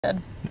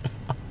Good.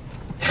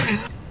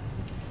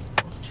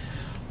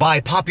 By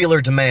popular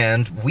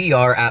demand, we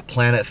are at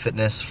Planet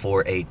Fitness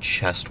for a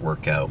chest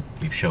workout.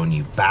 We've shown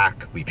you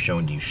back, we've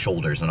shown you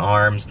shoulders and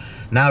arms.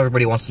 Now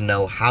everybody wants to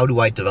know, how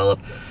do I develop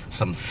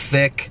some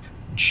thick,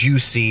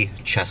 juicy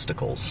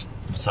chesticles?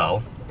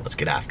 So, let's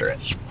get after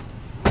it.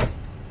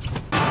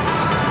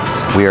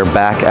 We are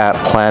back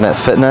at Planet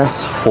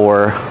Fitness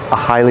for a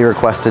highly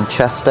requested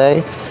chest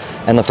day.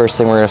 And the first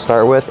thing we're gonna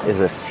start with is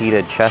a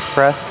seated chest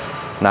press.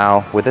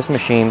 Now, with this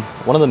machine,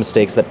 one of the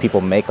mistakes that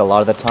people make a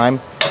lot of the time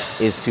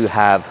is to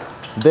have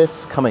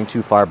this coming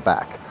too far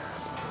back.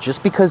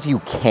 Just because you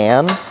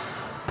can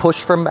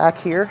push from back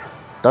here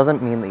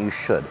doesn't mean that you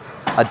should.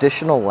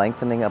 Additional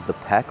lengthening of the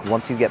pec,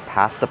 once you get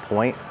past a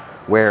point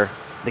where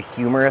the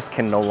humerus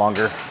can no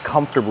longer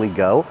comfortably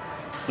go,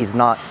 is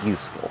not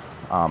useful.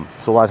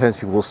 So a lot of times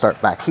people will start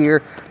back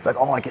here, like,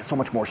 oh, I get so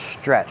much more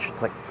stretch.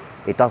 It's like,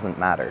 it doesn't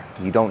matter.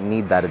 You don't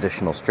need that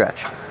additional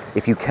stretch.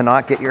 If you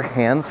cannot get your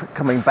hands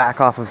coming back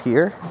off of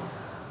here,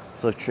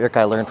 it's a trick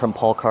I learned from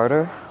Paul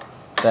Carter,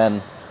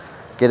 then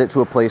get it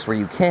to a place where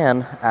you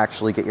can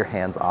actually get your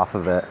hands off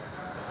of it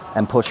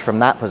and push from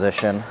that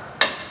position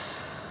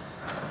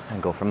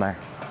and go from there.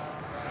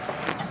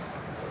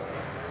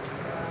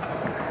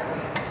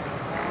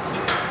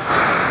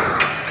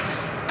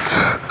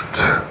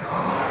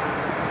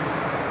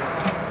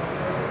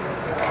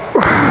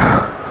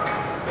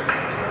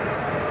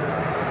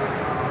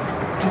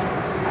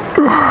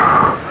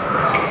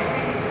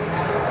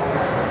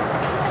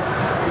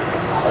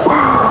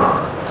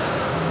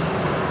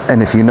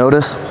 And if you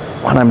notice,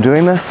 when I'm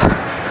doing this,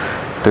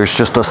 there's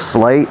just a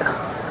slight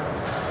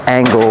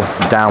angle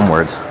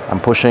downwards. I'm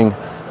pushing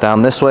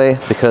down this way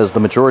because the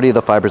majority of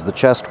the fibers of the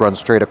chest run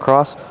straight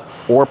across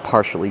or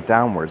partially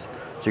downwards.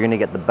 So you're gonna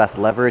get the best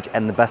leverage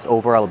and the best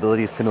overall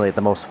ability to stimulate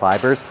the most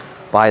fibers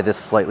by this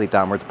slightly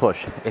downwards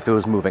push. If it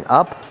was moving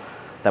up,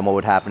 then what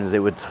would happen is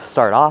it would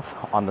start off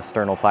on the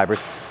sternal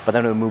fibers, but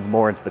then it would move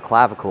more into the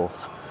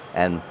clavicles.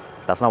 And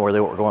that's not really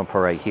what we're going for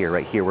right here.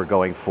 Right here, we're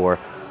going for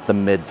the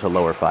mid to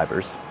lower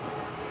fibers.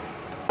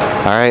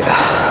 All right,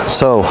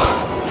 so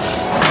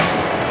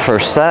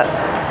first set,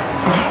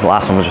 the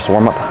last one was just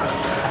warm up.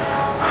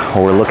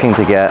 What we're looking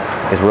to get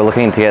is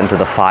into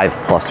the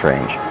 5+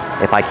 range.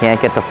 If I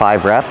can't get to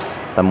 5 reps,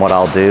 then what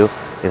I'll do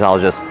is I'll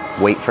just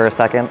wait for a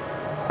second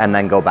and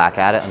then go back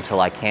at it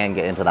until I can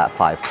get into that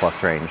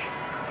 5+ range.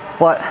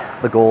 But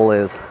the goal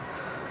is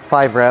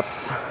 5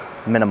 reps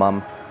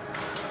minimum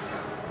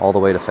all the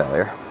way to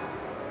failure.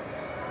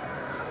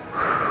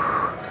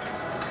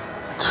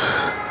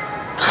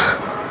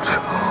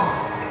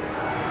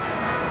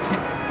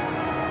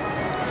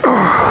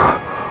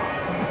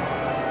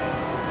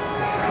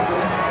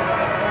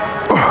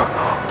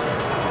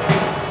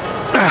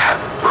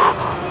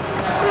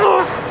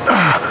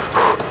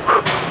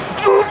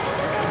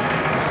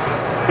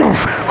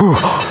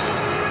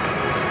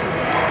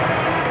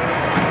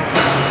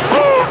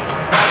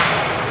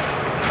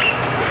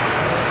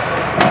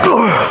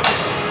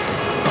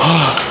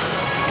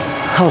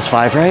 That was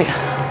 5, right?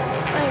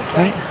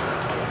 Right?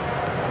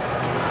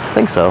 I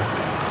think so.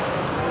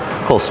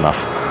 Close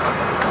enough.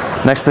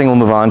 Next thing we'll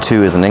move on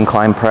to is an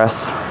incline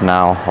press.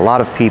 Now, a lot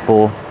of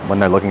people, when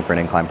they're looking for an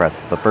incline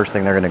press, the first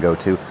thing they're gonna go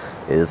to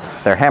is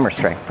their hammer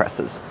strength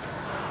presses.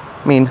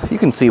 I mean, you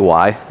can see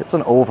why. It's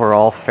an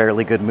overall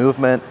fairly good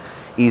movement,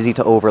 easy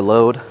to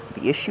overload.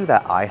 The issue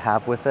that I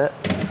have with it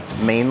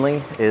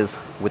mainly is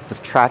with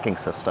this tracking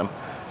system.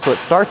 So it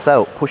starts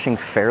out pushing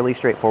fairly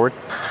straightforward,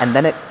 and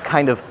then it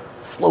kind of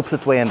slopes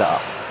its way into up.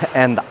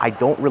 And I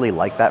don't really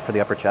like that for the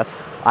upper chest.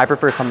 I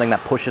prefer something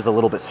that pushes a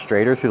little bit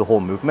straighter through the whole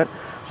movement.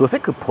 So if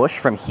it could push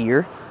from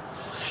here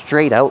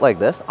straight out like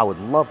this, I would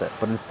love it.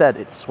 But instead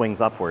it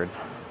swings upwards.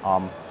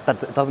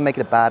 That doesn't make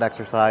it a bad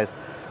exercise.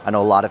 I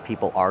know a lot of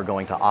people are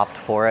going to opt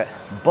for it,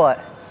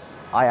 but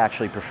I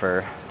actually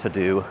prefer to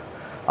do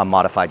a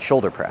modified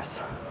shoulder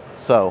press.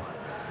 So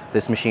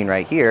this machine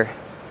right here,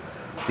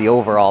 the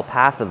overall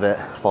path of it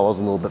follows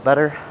a little bit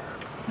better,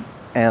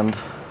 and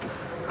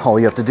all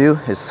you have to do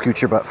is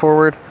scoot your butt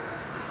forward,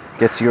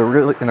 gets you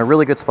in a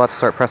really good spot to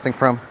start pressing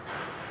from.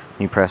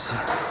 You press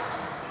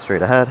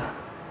straight ahead.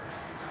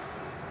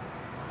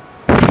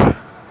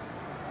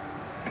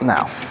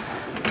 Now,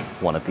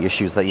 one of the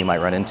issues that you might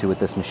run into with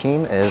this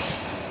machine is,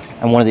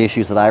 and one of the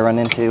issues that I run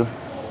into,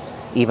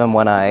 even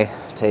when I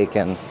take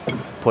and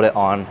put it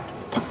on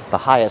the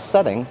highest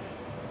setting,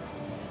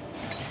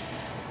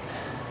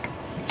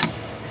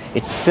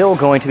 it's still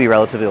going to be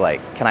relatively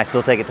light. Can I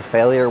still take it to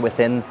failure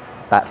within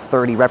that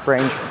 30 rep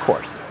range? Of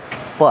course.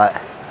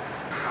 But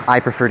I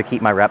prefer to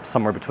keep my reps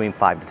somewhere between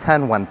 5 to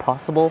 10 when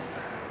possible.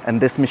 And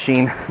this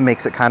machine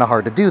makes it kind of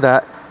hard to do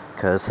that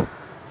because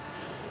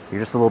you're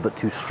just a little bit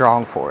too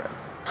strong for it.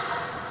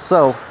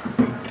 So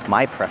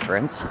my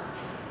preference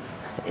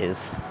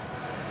is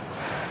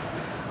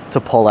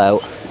to pull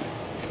out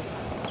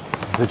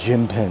the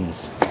gym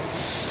pins.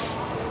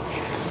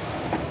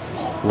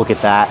 Look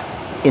at that.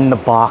 In the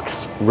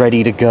box,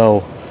 ready to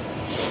go.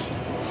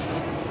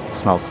 It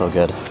smells so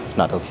good.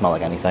 No, it doesn't smell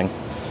like anything.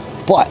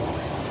 But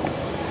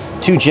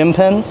 2 gym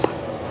pins,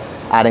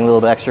 adding a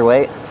little bit extra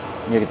weight.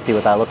 You can see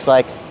what that looks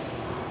like.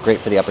 Great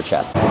for the upper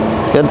chest.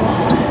 Good.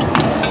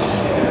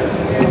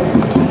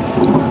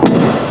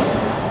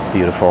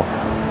 Beautiful.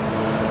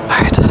 All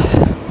right.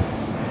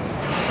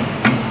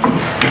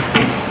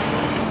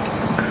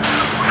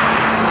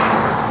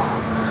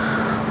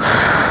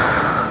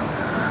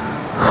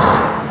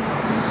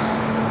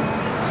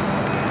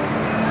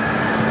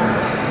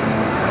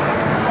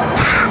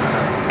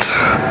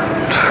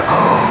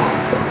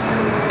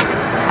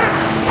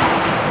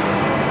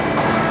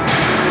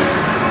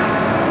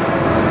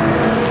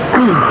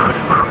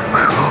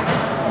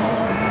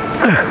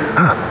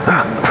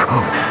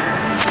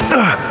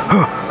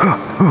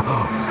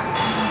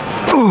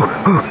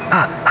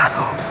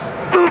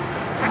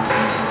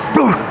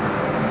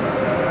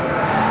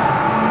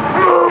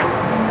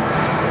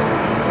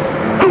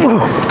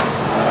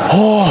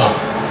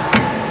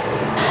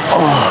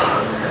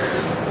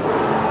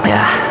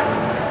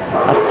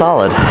 Yeah, that's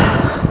solid.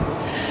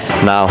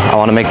 Now, I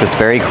want to make this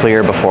very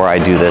clear before I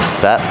do this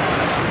set.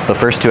 The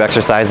first 2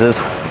 exercises,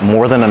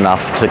 more than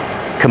enough to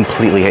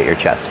completely hit your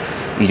chest.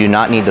 You do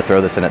not need to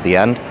throw this in at the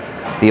end.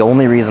 The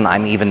only reason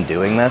I'm even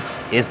doing this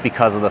is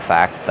because of the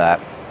fact that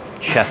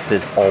chest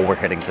is all we're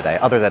hitting today,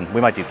 other than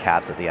we might do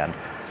calves at the end.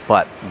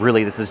 But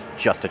really, this is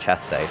just a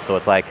chest day. So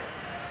it's like,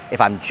 if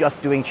I'm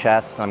just doing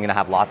chest, I'm gonna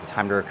have lots of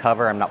time to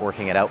recover, I'm not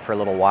working it out for a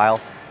little while,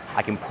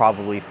 I can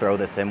probably throw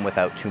this in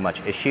without too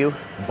much issue.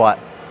 But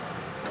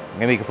I'm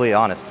gonna be completely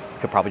honest, I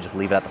could probably just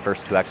leave it at the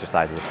first 2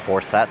 exercises,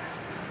 4 sets.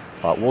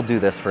 But we'll do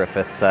this for a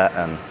 5th set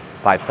and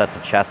 5 sets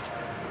of chest.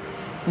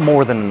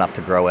 More than enough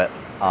to grow it.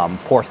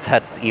 4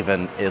 sets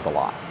even is a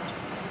lot.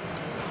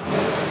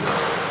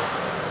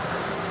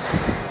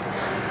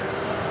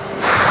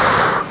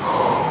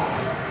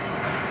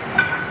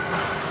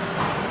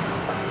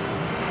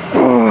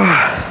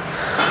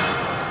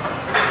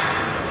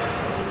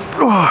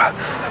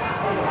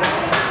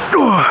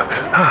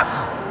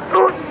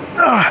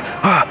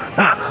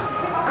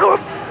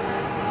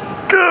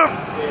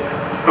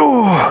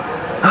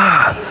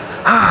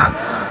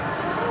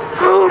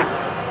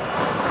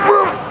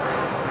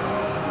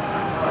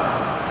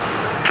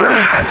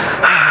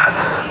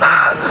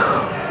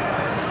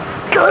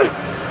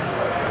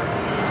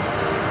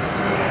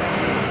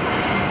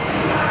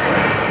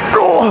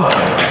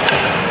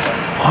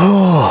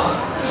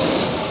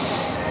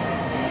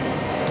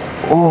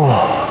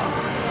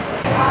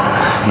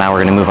 Now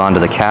we're going to move on to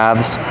the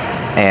calves,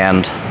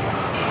 and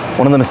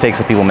one of the mistakes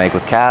that people make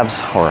with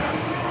calves, or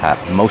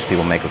most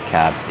people make with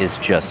calves, is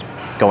just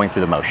going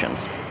through the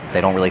motions.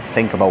 They don't really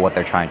think about what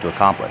they're trying to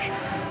accomplish.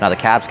 Now the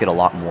calves get a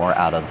lot more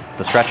out of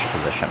the stretch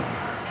position.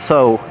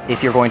 So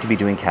if you're going to be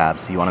doing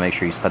calves, you want to make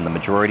sure you spend the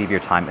majority of your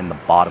time in the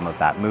bottom of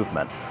that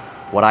movement.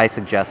 What I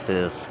suggest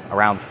is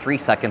around 3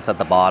 seconds at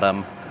the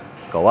bottom,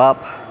 go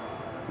up,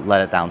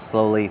 let it down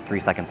slowly, 3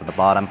 seconds at the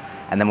bottom,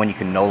 and then when you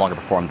can no longer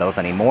perform those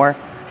anymore,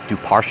 do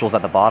partials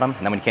at the bottom, and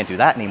then when you can't do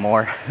that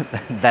anymore,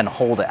 then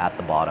hold it at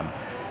the bottom,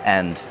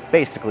 and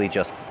basically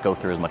just go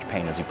through as much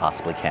pain as you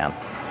possibly can.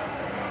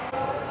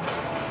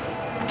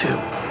 2,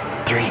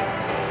 3.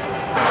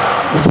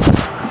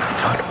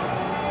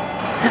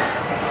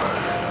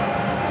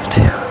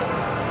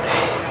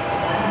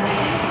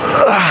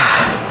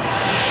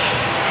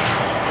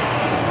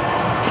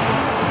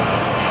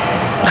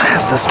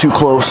 If this is too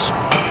close.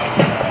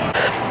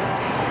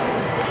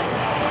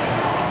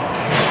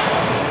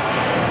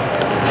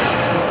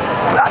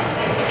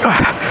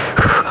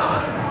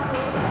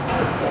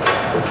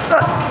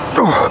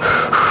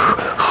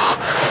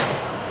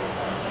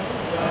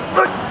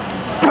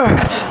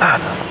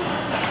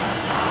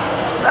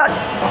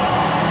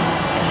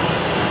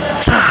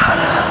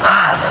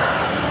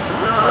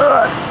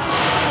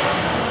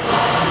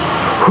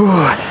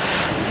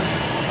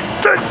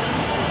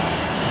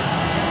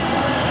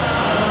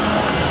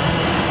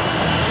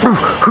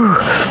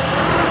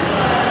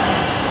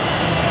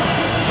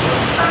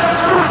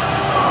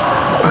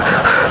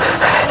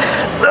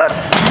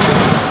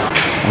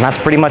 And that's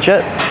pretty much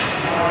it.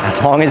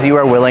 As long as you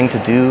are willing to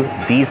do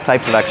these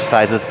types of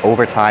exercises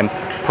over time,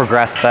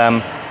 progress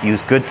them,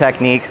 use good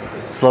technique,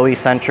 slow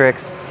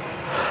eccentrics,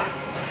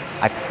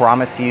 I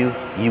promise you,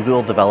 you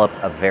will develop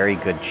a very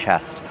good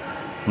chest.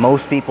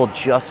 Most people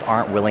just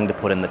aren't willing to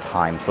put in the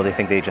time, so they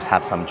think they just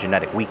have some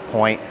genetic weak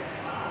point.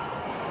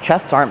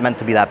 Chests aren't meant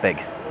to be that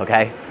big,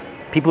 okay?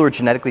 People who are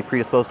genetically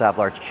predisposed to have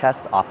large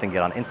chests often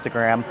get on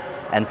Instagram,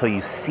 and so you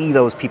see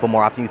those people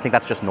more often. You think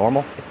that's just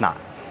normal. It's not.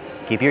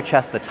 Give your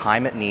chest the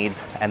time it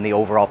needs and the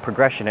overall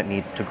progression it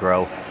needs to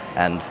grow,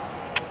 and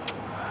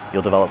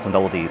you'll develop some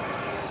double Ds.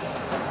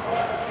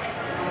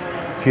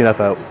 TNF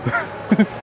out.